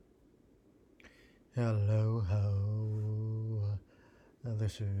Hello, ho.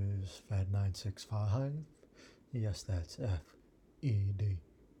 This is Fed965. Yes, that's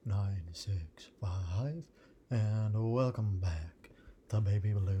FED965. And welcome back to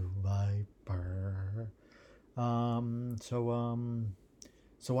Baby Blue Viper. Um, so, um,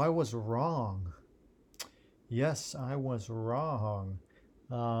 so I was wrong. Yes, I was wrong.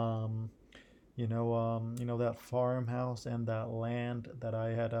 Um, that farmhouse and that land that I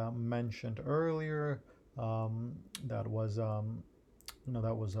had mentioned earlier, um, that was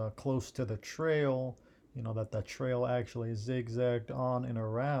close to the trail, that the trail actually zigzagged on and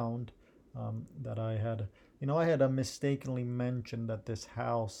around, that I had mistakenly mentioned that this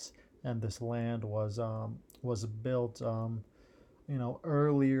house and this land was built,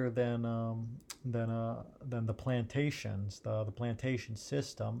 earlier than the plantations, the plantation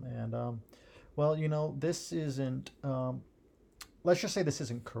system. And well, this isn't. Let's just say this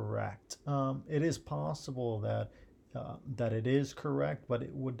isn't correct. It is possible that it is correct, but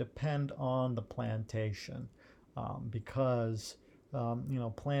it would depend on the plantation, because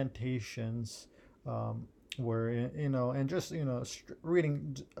plantations were, and just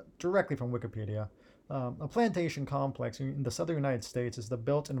reading directly from Wikipedia. A plantation complex in the southern United States is the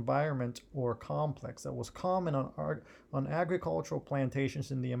built environment or complex that was common on agricultural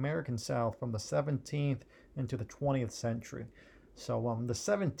plantations in the American South from the 17th into the 20th century. So the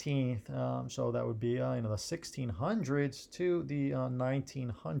 17th, so that would be the 1600s to the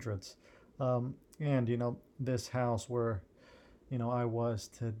 1900s, and this house where I was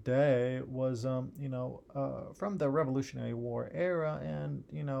today was from the Revolutionary War era, and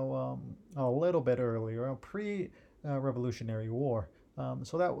a little bit earlier, pre-Revolutionary War.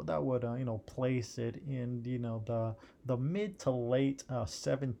 So that would place it in the mid to late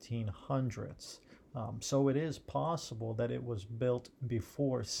 1700s. So it is possible that it was built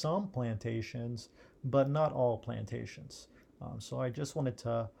before some plantations, but not all plantations. So I just wanted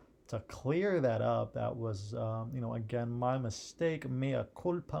to clear that up. That was, again, my mistake. Mea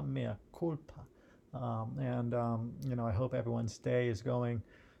culpa, mea culpa. I hope everyone's day is going,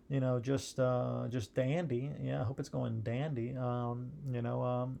 just dandy. Yeah, I hope it's going dandy. I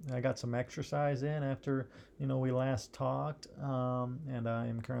got some exercise in after, we last talked. And I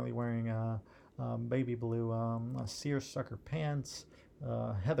am currently wearing baby blue seersucker pants,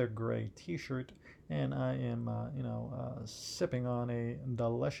 heather gray t-shirt, and I am, sipping on a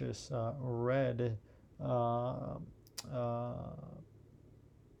delicious red uh, uh,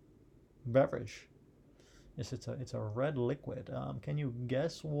 beverage. Yes, it's a red liquid. Can you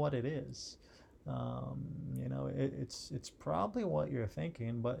guess what it is? It's probably what you're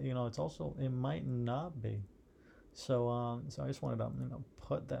thinking, but it might not be. So I just wanted to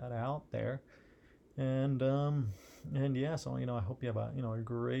put that out there. And yeah, so I hope you have a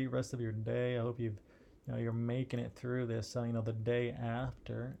great rest of your day. I hope you're making it through this, the day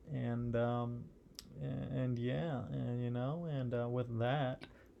after. And yeah, and with that,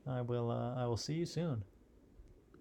 I will see you soon.